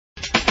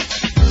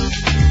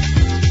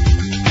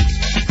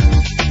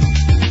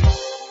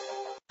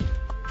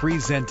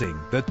Presenting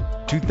the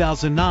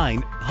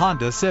 2009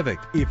 Honda Civic.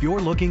 If you're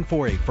looking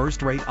for a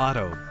first-rate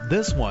auto,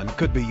 this one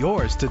could be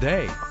yours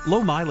today.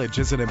 Low mileage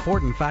is an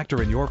important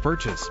factor in your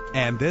purchase,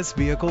 and this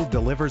vehicle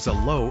delivers a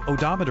low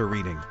odometer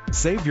reading.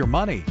 Save your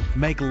money.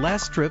 Make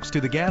less trips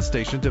to the gas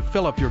station to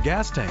fill up your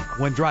gas tank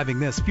when driving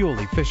this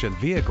fuel-efficient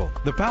vehicle.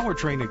 The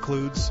powertrain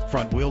includes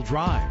front-wheel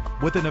drive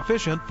with an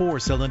efficient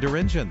 4-cylinder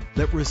engine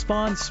that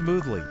responds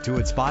smoothly to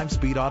its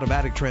 5-speed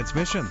automatic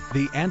transmission.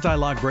 The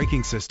anti-lock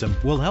braking system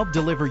will help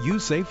deliver you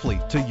safely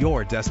to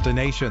your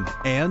destination.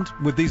 And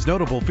with these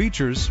notable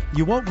features,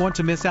 you won't want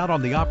to miss out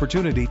on the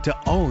opportunity to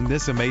own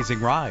this amazing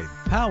ride.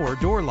 Power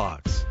door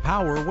locks,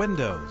 power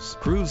windows,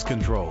 cruise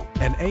control,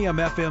 an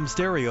AM/FM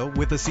stereo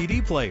with a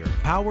CD player,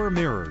 power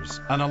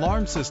mirrors, an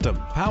alarm system,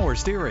 power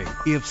steering.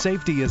 If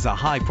safety is a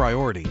high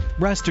priority,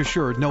 rest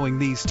assured knowing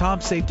these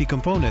top safety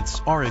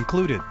components are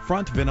included: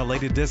 front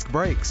ventilated disc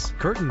brakes,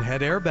 curtain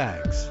head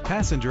airbags,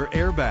 passenger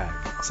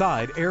airbag,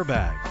 side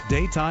airbag,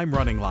 daytime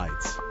running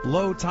lights,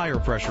 low tire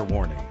pressure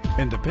warning,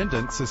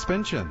 independent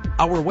suspension.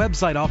 Our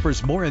website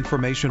offers more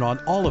information on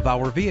all of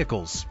our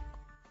vehicles.